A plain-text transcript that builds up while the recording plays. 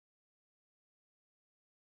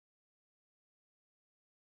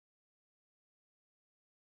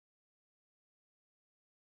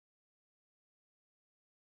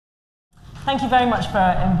Thank you very much for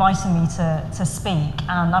inviting me to speak,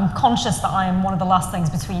 and I'm conscious that I am one of the last things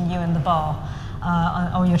between you and the bar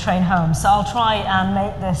or your train home, so I'll try and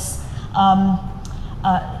make this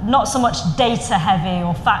not so much data heavy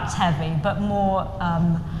or fact heavy, but more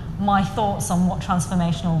my thoughts on what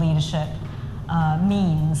transformational leadership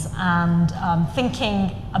means, and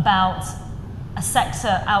thinking about a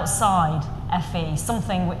sector outside FE,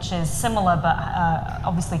 something which is similar but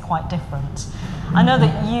obviously quite different. I know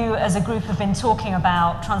that you as a group have been talking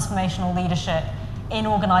about transformational leadership in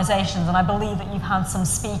organisations, and I believe that you've had some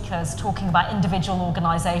speakers talking about individual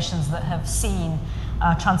organisations that have seen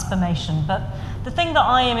transformation. But the thing that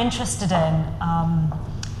I am interested in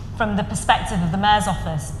from the perspective of the Mayor's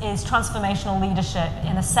Office is transformational leadership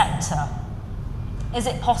in a sector. Is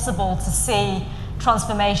it possible to see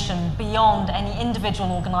transformation beyond any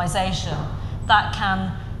individual organisation that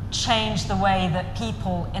can change the way that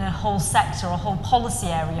people in a whole sector or whole policy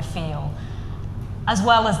area feel, as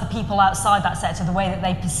well as the people outside that sector, the way that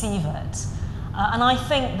they perceive it? And I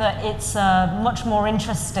think that it's a much more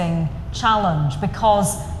interesting challenge,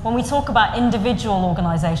 because when we talk about individual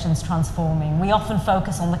organisations transforming, we often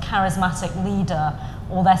focus on the charismatic leader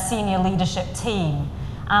or their senior leadership team,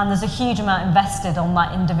 and there's a huge amount invested on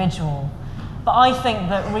that individual. But I think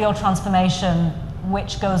that real transformation,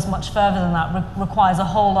 which goes much further than that, requires a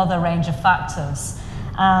whole other range of factors.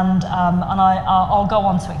 And I'll go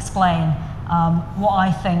on to explain what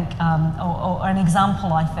I think, or an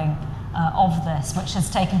example, I think, of this, which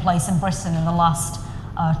has taken place in Britain in the last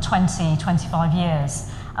 20, 25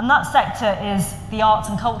 years. And that sector is the arts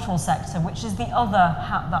and cultural sector, which is the other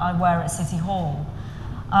hat that I wear at City Hall.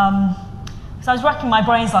 So I was racking my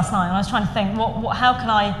brains last night, and I was trying to think, how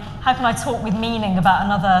can I talk with meaning about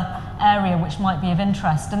another area which might be of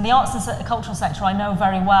interest? And the arts and cultural sector I know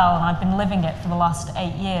very well, and I've been living it for the last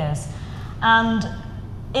 8 years. And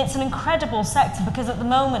it's an incredible sector, because at the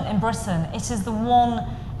moment in Britain, it is the one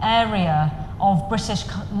area of British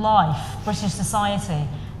life, British society,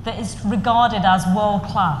 that is regarded as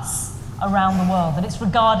world-class around the world, that it's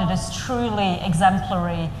regarded as truly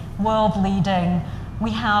exemplary, world-leading.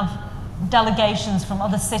 We have delegations from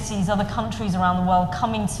other cities, other countries around the world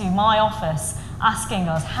coming to my office asking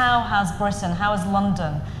us, how has Britain, how has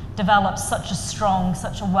London developed such a strong,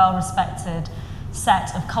 such a well-respected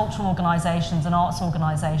set of cultural organisations and arts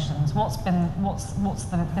organisations? What's been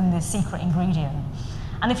the secret ingredient?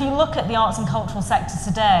 And if you look at the arts and cultural sector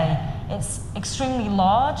today, it's extremely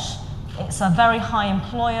large, it's a very high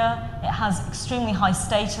employer, it has extremely high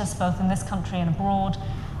status both in this country and abroad.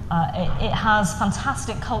 It has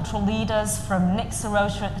fantastic cultural leaders, from Nick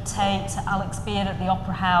Sirota at the Tate to Alex Beard at the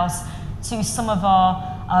Opera House, to some of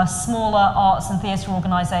our smaller arts and theatre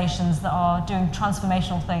organisations that are doing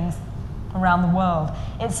transformational things around the world.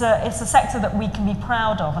 It's a sector that we can be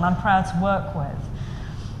proud of, and I'm proud to work with.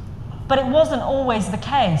 But it wasn't always the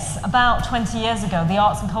case. About 20 years ago, the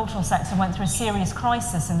arts and cultural sector went through a serious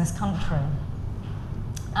crisis in this country.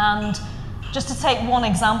 And just to take one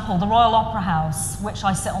example, the Royal Opera House, which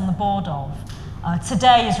I sit on the board of,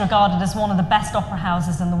 today is regarded as one of the best opera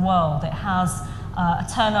houses in the world. It has a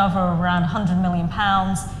turnover of around £100 million.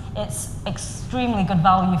 It's extremely good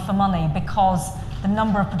value for money, because the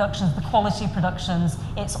number of productions, the quality of productions,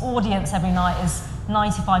 its audience every night is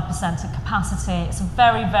 95% at capacity. It's a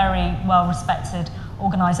very, very well-respected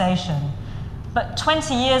organisation. But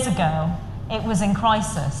 20 years ago, it was in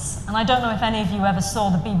crisis. And I don't know if any of you ever saw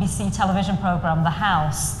the BBC television programme, The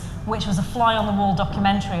House, which was a fly-on-the-wall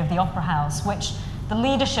documentary of the Opera House, which the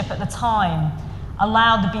leadership at the time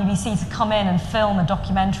allowed the BBC to come in and film a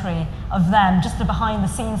documentary of them, just a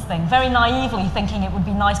behind-the-scenes thing, very naively thinking it would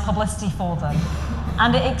be nice publicity for them.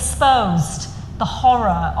 And it exposed the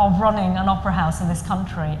horror of running an opera house in this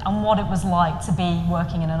country and what it was like to be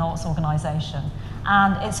working in an arts organisation.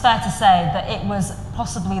 And it's fair to say that it was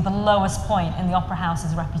possibly the lowest point in the Opera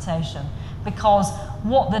House's reputation, because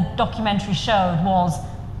what the documentary showed was,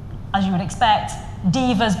 as you would expect,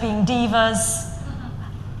 divas being divas,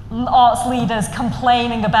 arts leaders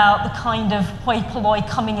complaining about the kind of hoi polloi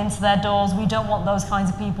coming into their doors. We don't want those kinds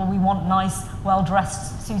of people. We want nice,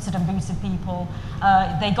 well-dressed, suited and booted people.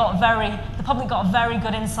 The public got a very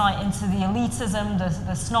good insight into the elitism,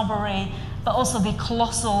 the snobbery, but also the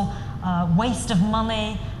colossal waste of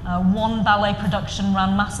money. One ballet production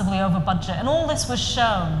ran massively over budget, and all this was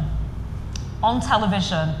shown on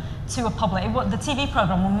television to a public. The TV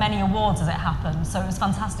programme won many awards as it happened, so it was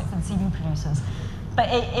fantastic for the TV producers. But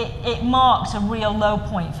it marked a real low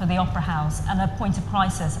point for the Opera House and a point of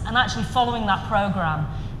crisis. And actually, following that programme,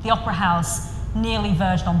 the Opera House nearly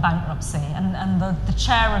verged on bankruptcy. And the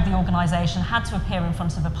chair of the organisation had to appear in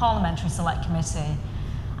front of a parliamentary select committee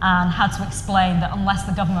and had to explain that unless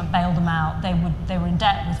the government bailed them out, they were in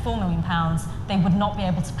debt with £4 million, they would not be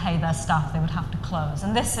able to pay their staff, they would have to close.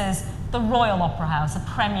 And this is the Royal Opera House, a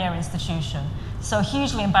premier institution. So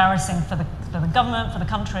hugely embarrassing for the government, for the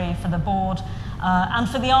country, for the board, and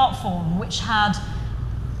for the art form, which had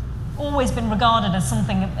always been regarded as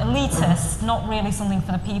something elitist, not really something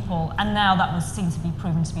for the people, and now that was seen to be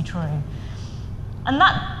proven to be true. And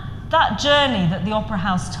that journey that the Opera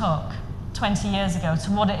House took 20 years ago to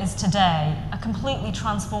what it is today, a completely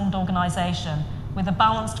transformed organisation with a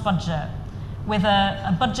balanced budget, with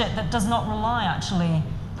a budget that does not rely actually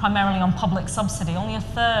primarily on public subsidy. Only a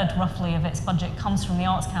third, roughly, of its budget comes from the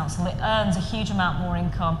Arts Council. It earns a huge amount more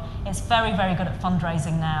income. It's very, very good at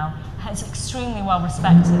fundraising now. It's extremely well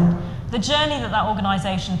respected. The journey that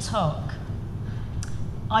organisation took,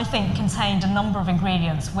 I think, contained a number of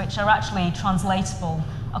ingredients which are actually translatable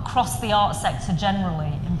across the arts sector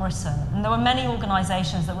generally in Britain. And there were many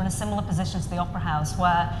organisations that were in a similar position to the Opera House,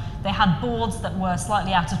 where they had boards that were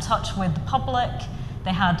slightly out of touch with the public,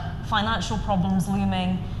 they had financial problems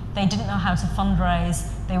looming, they didn't know how to fundraise,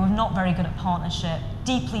 they were not very good at partnership,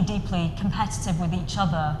 deeply, deeply competitive with each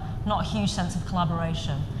other, not a huge sense of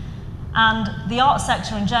collaboration. And the arts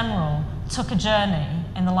sector in general took a journey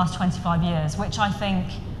in the last 25 years, which I think,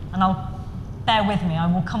 and bear with me,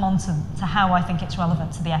 I will come on to how I think it's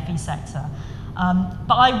relevant to the FE sector.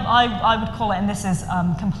 But I would call it, and this is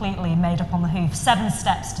completely made up on the hoof, 7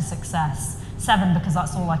 steps to success. 7 because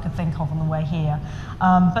that's all I could think of on the way here.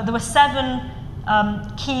 But there were 7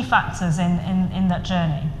 key factors in that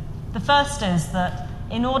journey. The first is that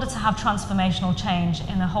in order to have transformational change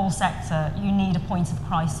in a whole sector, you need a point of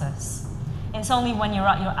crisis. It's only when you're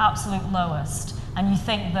at your absolute lowest and you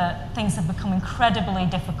think that things have become incredibly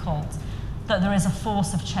difficult that there is a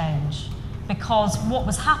force of change. Because what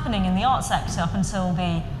was happening in the art sector up until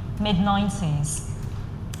the mid-90s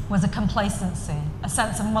was a complacency, a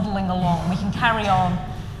sense of muddling along. We can carry on,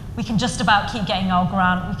 we can just about keep getting our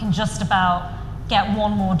grant, we can just about get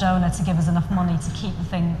one more donor to give us enough money to keep the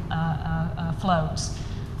thing afloat.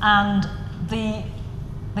 And the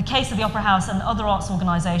case of the Opera House and other arts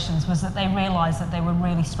organisations was that they realised that they were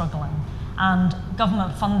really struggling, and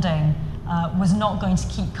government funding was not going to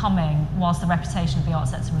keep coming whilst the reputation of the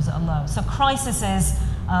arts sector was at a low. So crisis is,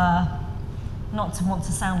 not to want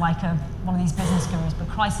to sound like one of these business gurus, but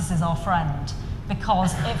crisis is our friend,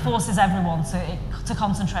 because it forces everyone to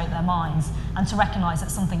concentrate their minds and to recognise that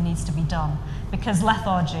something needs to be done, because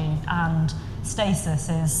lethargy and stasis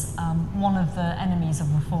is one of the enemies of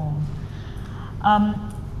reform.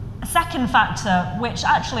 A second factor, which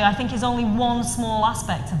actually I think is only one small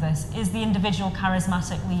aspect of this, is the individual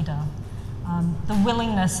charismatic leader. The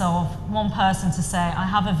willingness of one person to say, I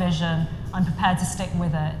have a vision, I'm prepared to stick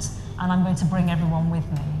with it, and I'm going to bring everyone with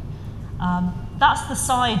me. That's the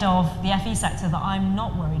side of the FE sector that I'm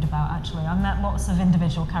not worried about, actually. I've met lots of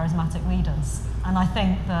individual charismatic leaders, and I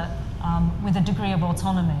think that with a degree of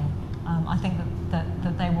autonomy, I think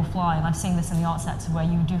that they will fly. And I've seen this in the art sector, where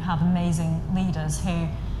you do have amazing leaders who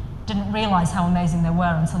didn't realise how amazing they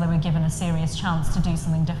were until they were given a serious chance to do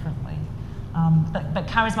something differently. But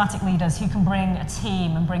charismatic leaders who can bring a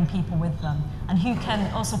team and bring people with them, and who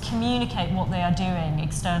can also communicate what they are doing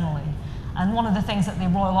externally. And one of the things that the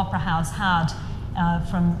Royal Opera House had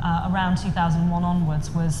from around 2001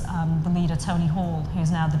 onwards was the leader, Tony Hall,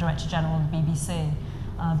 who's now the Director General of the BBC.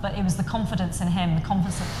 But it was the confidence in him, the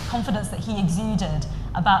confidence that he exuded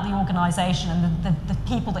about the organisation and the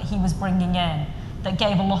people that he was bringing in, that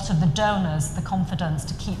gave a lot of the donors the confidence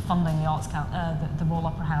to keep funding the Royal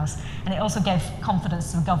Opera House. And it also gave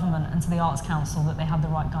confidence to the government and to the Arts Council that they had the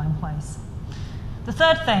right guy in place. The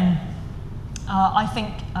third thing I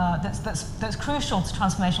think that's crucial to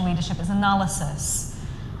transformational leadership is analysis.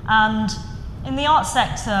 And in the arts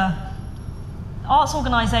sector, arts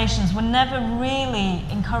organisations were never really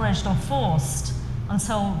encouraged or forced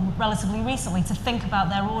until relatively recently to think about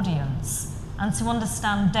their audience and to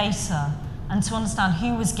understand data and to understand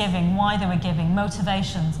who was giving, why they were giving,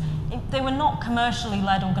 motivations. They were not commercially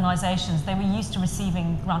led organisations. They were used to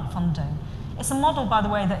receiving grant funding. It's a model, by the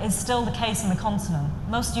way, that is still the case in the continent.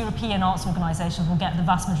 Most European arts organisations will get the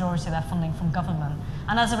vast majority of their funding from government.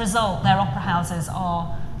 And as a result, their opera houses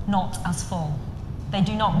are not as full. They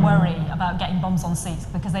do not worry about getting bums on seats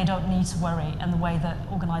because they don't need to worry in the way that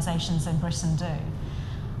organisations in Britain do.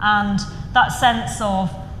 And that sense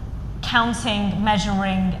of counting,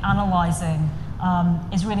 measuring, analysing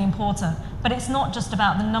is really important. But it's not just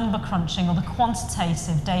about the number crunching or the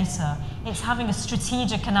quantitative data. It's having a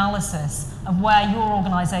strategic analysis of where your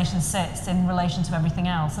organisation sits in relation to everything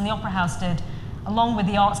else. And the Opera House did, along with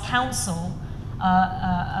the Arts Council,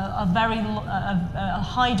 a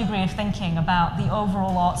high degree of thinking about the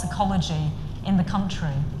overall arts ecology in the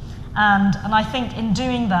country. And I think in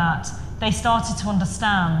doing that, they started to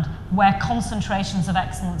understand where concentrations of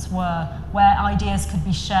excellence were, where ideas could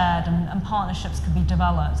be shared and partnerships could be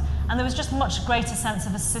developed. And there was just much greater sense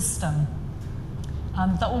of a system,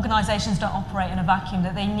 that organisations don't operate in a vacuum,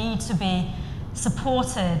 that they need to be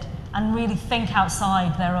supported and really think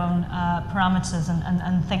outside their own parameters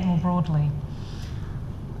and think more broadly.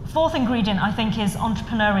 Fourth ingredient, I think, is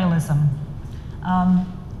entrepreneurialism.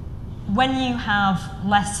 When you have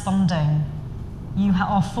less funding, you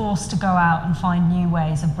are forced to go out and find new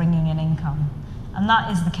ways of bringing in income. And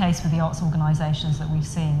that is the case with the arts organisations that we've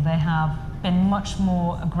seen. They have been much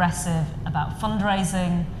more aggressive about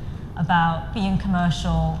fundraising, about being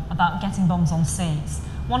commercial, about getting bums on seats.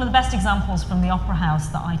 One of the best examples from the Opera House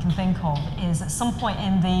that I can think of is at some point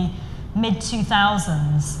in the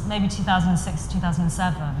mid-2000s, maybe 2006,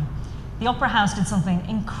 2007, the Opera House did something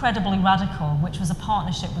incredibly radical, which was a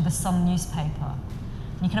partnership with the Sun newspaper.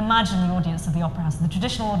 You can imagine the audience of the Opera House. The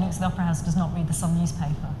traditional audience of the Opera House does not read the Sun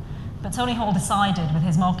newspaper. But Tony Hall decided with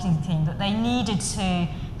his marketing team that they needed to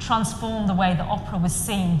transform the way that opera was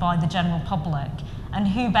seen by the general public. And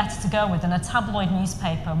who better to go with than a tabloid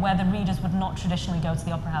newspaper where the readers would not traditionally go to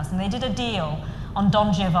the Opera House. And they did a deal on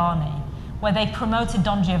Don Giovanni, where they promoted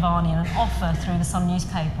Don Giovanni in an offer through the Sun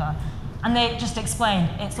newspaper. And they just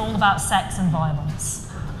explained, it's all about sex and violence.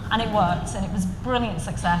 And it worked, and it was brilliant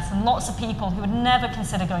success, and lots of people who would never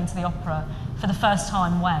consider going to the opera for the first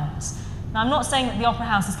time went. Now, I'm not saying that the Opera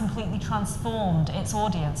House has completely transformed its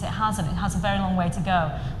audience. It hasn't. It has a very long way to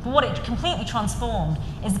go. But what it completely transformed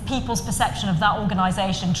is the people's perception of that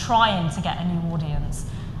organisation trying to get a new audience.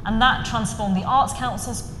 And that transformed the Arts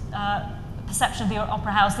Council's perception of the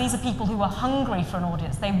Opera House. These are people who are hungry for an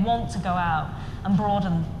audience. They want to go out and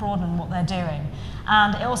broaden what they're doing.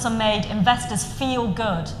 And it also made investors feel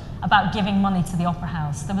good about giving money to the Opera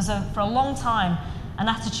House. There was, for a long time, an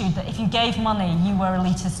attitude that if you gave money, you were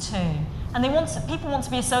elitist too. And people want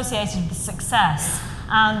to be associated with success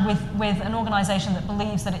and with an organisation that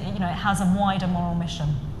believes that it has a wider moral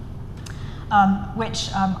mission, which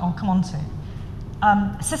I'll come on to.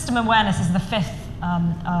 System awareness is the fifth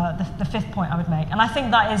point I would make. And I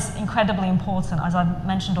think that is incredibly important, as I've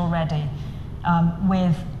mentioned already.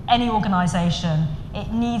 With any organisation,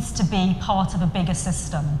 it needs to be part of a bigger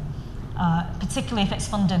system, particularly if it's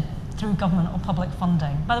funded through government or public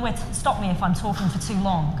funding. By the way, stop me if I'm talking for too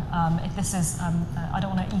long. If this is, I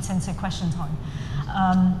don't want to eat into question time.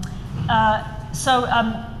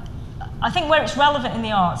 I think where it's relevant in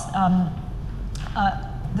the arts,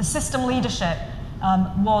 the system leadership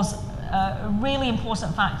was a really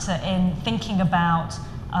important factor in thinking about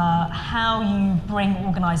how you bring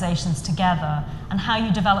organisations together and how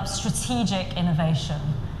you develop strategic innovation.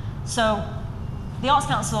 So the Arts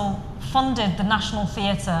Council funded the National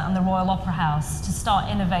Theatre and the Royal Opera House to start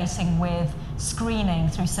innovating with screening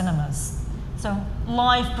through cinemas. So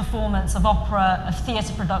live performance of opera, of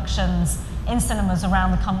theatre productions in cinemas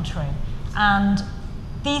around the country. And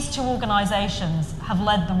these two organisations have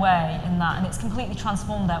led the way in that, and it's completely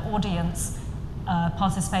transformed their audience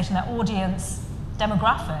participation, their audience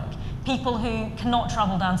demographic. People who cannot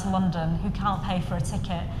travel down to London, who can't pay for a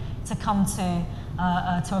ticket to come to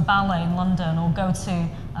a ballet in London or go to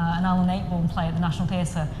an Alan Ayckbourn play at the National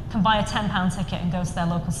Theatre, can buy a £10 ticket and go to their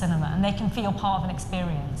local cinema, and they can feel part of an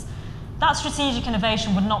experience. That strategic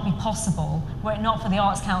innovation would not be possible were it not for the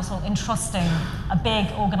Arts Council entrusting a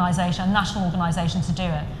big organisation, a national organisation, to do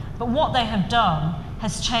it. But what they have done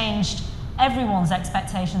has changed everyone's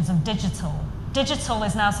expectations of digital. Digital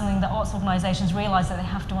is now something that arts organisations realise that they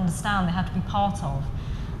have to understand, they have to be part of.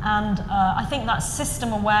 And I think that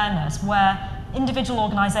system awareness, where individual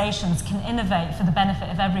organisations can innovate for the benefit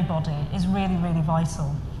of everybody, is really, really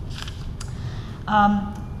vital.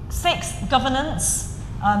 Sixth, governance.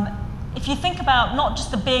 If you think about not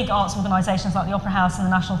just the big arts organisations like the Opera House and the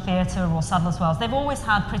National Theatre or Sadler's Wells, they've always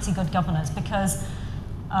had pretty good governance because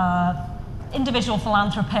individual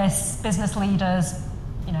philanthropists, business leaders,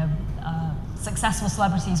 successful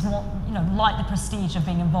celebrities like the prestige of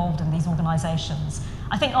being involved in these organisations.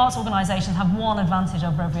 I think arts organisations have one advantage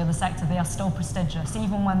over every other sector: they are still prestigious.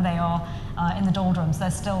 Even when they are in the doldrums,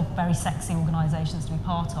 they're still very sexy organisations to be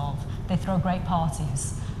part of. They throw great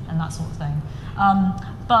parties and that sort of thing.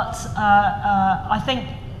 I think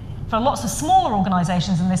for lots of smaller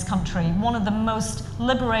organisations in this country, one of the most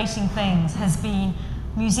liberating things has been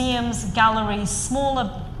museums, galleries,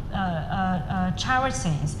 smaller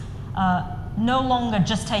charities, no longer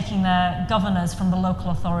just taking their governors from the local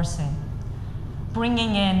authority.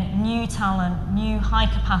 bringing in new talent, new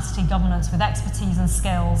high-capacity governance with expertise and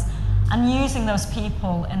skills, and using those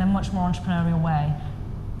people in a much more entrepreneurial way.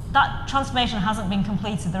 That transformation hasn't been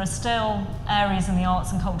completed. There are still areas in the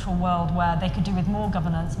arts and cultural world where they could do with more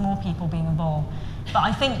governance, more people being involved. But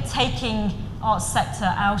I think taking arts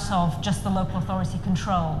sector out of just the local authority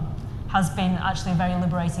control has been actually a very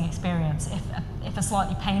liberating experience, if a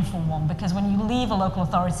slightly painful one, because when you leave a local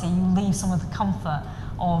authority, you leave some of the comfort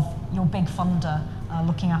of your big funder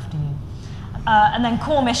looking after you. And then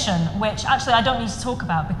core mission, which actually I don't need to talk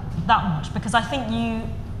about that much, because I think you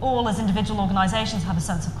all as individual organisations have a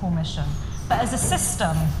sense of core mission. But as a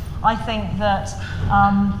system, I think that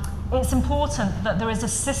it's important that there is a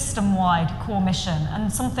system-wide core mission,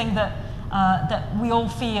 and something that we all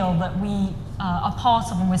feel that we are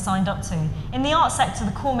part of and we're signed up to. In the arts sector,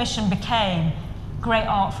 the core mission became great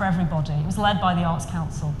art for everybody. It was led by the Arts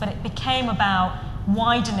Council, but it became about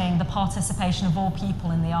widening the participation of all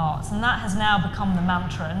people in the arts, and that has now become the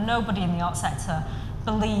mantra, and nobody in the arts sector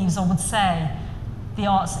believes or would say the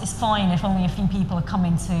arts is fine if only a few people are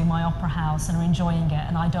coming to my opera house and are enjoying it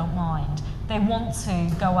and I don't mind. They want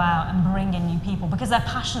to go out and bring in new people because they're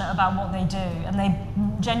passionate about what they do, and they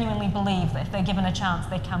genuinely believe that if they're given a chance,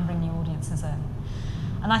 they can bring new audiences in.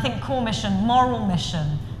 And I think core mission, moral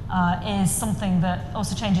mission, is something that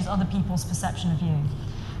also changes other people's perception of you.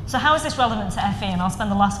 So how is this relevant to FE? And I'll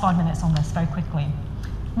spend the last 5 minutes on this very quickly.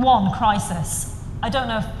 One, crisis. I don't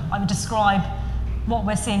know if I would describe what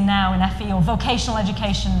we're seeing now in FE or vocational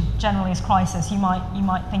education generally as crisis. You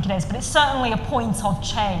might think it is, but it's certainly a point of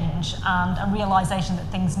change and a realization that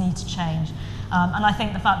things need to change. And I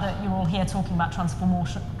think the fact that you're all here talking about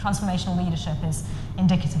transformational leadership is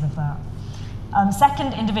indicative of that.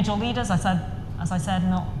 Second, individual leaders. As I said,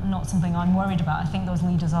 not something I'm worried about. I think those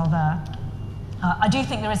leaders are there. I do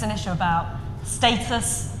think there is an issue about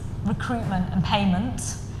status, recruitment and payment,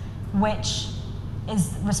 which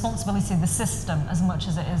is responsibility of the system as much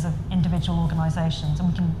as it is of individual organisations, and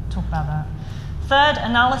we can talk about that. Third,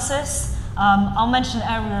 analysis. I'll mention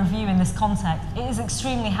area review in this context. It is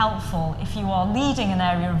extremely helpful if you are leading an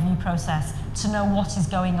area review process to know what is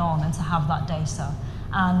going on and to have that data.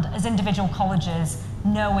 And as individual colleges,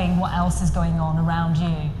 knowing what else is going on around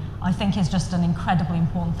you, I think is just an incredibly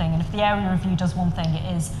important thing. And if the area review does one thing,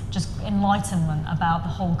 it is just enlightenment about the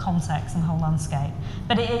whole context and the whole landscape.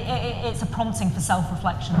 But it's a prompting for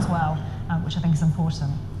self-reflection as well, which I think is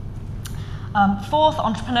important. Fourth,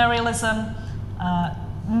 entrepreneurialism.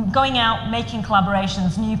 Going out, making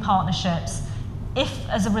collaborations, new partnerships. If,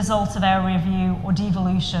 as a result of area review or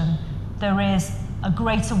devolution, there is a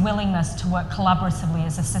greater willingness to work collaboratively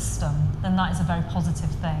as a system, then that is a very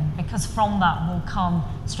positive thing, because from that will come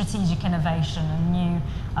strategic innovation and new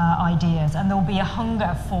ideas, and there will be a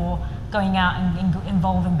hunger for going out and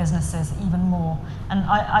involving businesses even more. And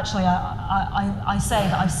I say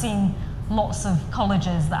that I've seen lots of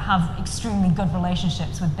colleges that have extremely good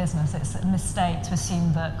relationships with business. It's a mistake to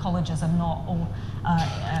assume that colleges are not, or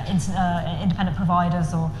independent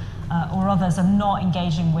providers or others are not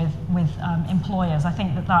engaging with employers. I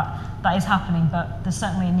think that is happening, but there's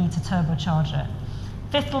certainly a need to turbocharge it.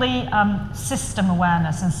 Fifthly, system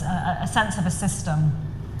awareness and a sense of a system.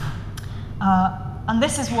 And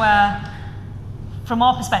this is where, from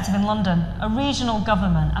our perspective in London, a regional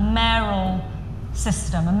government, a mayoral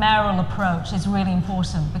system, a mayoral approach is really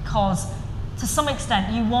important, because to some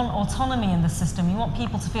extent you want autonomy in the system. You want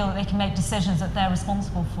people to feel that they can make decisions that they're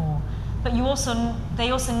responsible for. But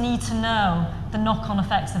they also need to know the knock-on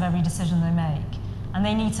effects of every decision they make. And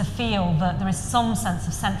they need to feel that there is some sense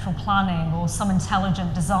of central planning or some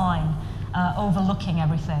intelligent design overlooking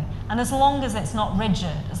everything. And as long as it's not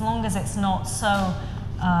rigid, as long as it's not so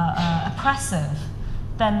oppressive,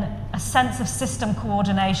 then a sense of system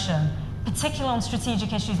coordination, particularly on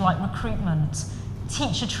strategic issues like recruitment,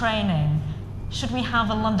 teacher training. Should we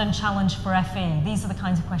have a London challenge for FE? These are the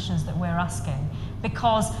kinds of questions that we're asking,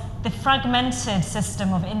 because the fragmented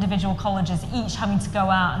system of individual colleges each having to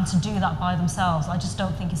go out and to do that by themselves, I just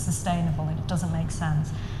don't think is sustainable. It doesn't make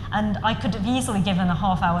sense. And I could have easily given a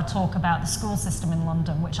half-hour talk about the school system in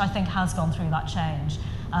London, which I think has gone through that change.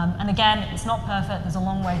 And again, it's not perfect, there's a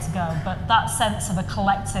long way to go, but that sense of a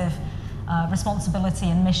collective responsibility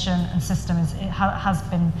and mission and system has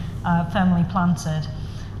been firmly planted.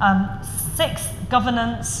 Sixth,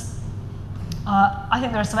 governance. I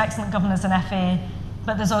think there are some excellent governors in FE,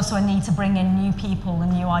 but there's also a need to bring in new people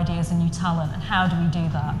and new ideas and new talent. And how do we do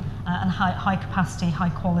that? And high capacity, high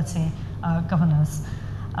quality governors.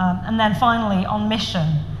 And then finally, on mission.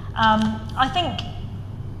 I think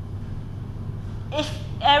if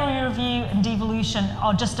area review and devolution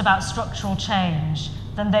are just about structural change,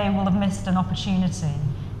 then they will have missed an opportunity.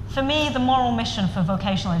 For me, the moral mission for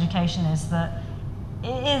vocational education is that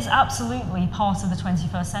it is absolutely part of the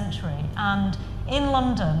 21st century. And in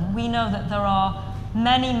London, we know that there are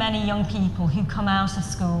many, many young people who come out of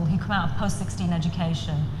school, who come out of post-16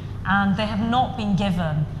 education, and they have not been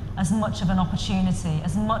given as much of an opportunity,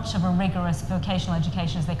 as much of a rigorous vocational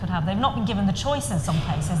education as they could have. They've not been given the choice in some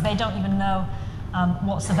cases. They don't even know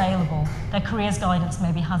what's available. Their careers guidance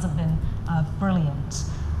maybe hasn't been brilliant.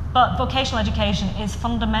 But vocational education is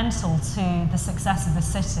fundamental to the success of the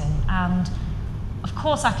city. And of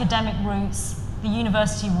course, academic routes, the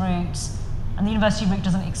university route, and the university route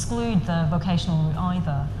doesn't exclude the vocational route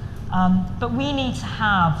either. But we need to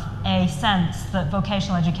have a sense that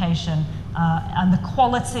vocational education and the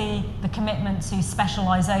quality, the commitment to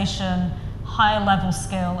specialisation, higher level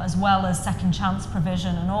skill, as well as second chance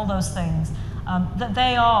provision and all those things, that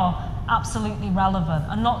they are absolutely relevant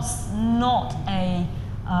and not a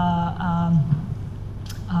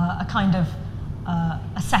kind of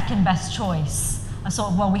a second best choice. A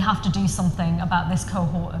sort of, well, we have to do something about this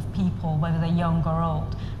cohort of people, whether they're young or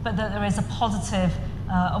old, but that there is a positive,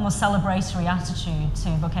 almost celebratory attitude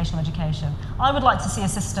to vocational education. I would like to see a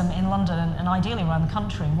system in London and ideally around the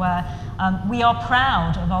country where we are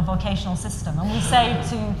proud of our vocational system and we say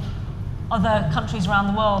to other countries around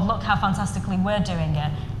the world, look how fantastically we're doing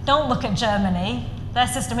it. Don't look at Germany, their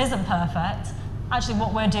system isn't perfect. Actually,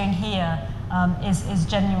 what we're doing here is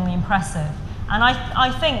genuinely impressive. And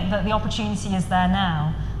I think that the opportunity is there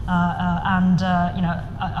now, you know,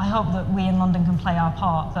 I hope that we in London can play our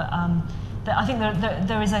part. But I think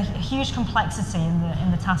there is a huge complexity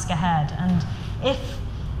in the task ahead. And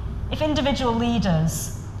if individual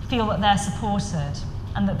leaders feel that they're supported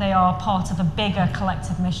and that they are part of a bigger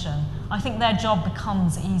collective mission, I think their job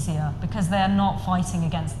becomes easier because they're not fighting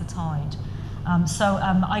against the tide.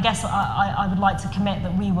 I guess I would like to commit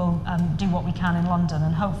that we will do what we can in London,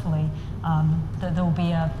 and hopefully that there will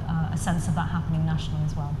be a sense of that happening nationally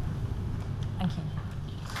as well. Thank you.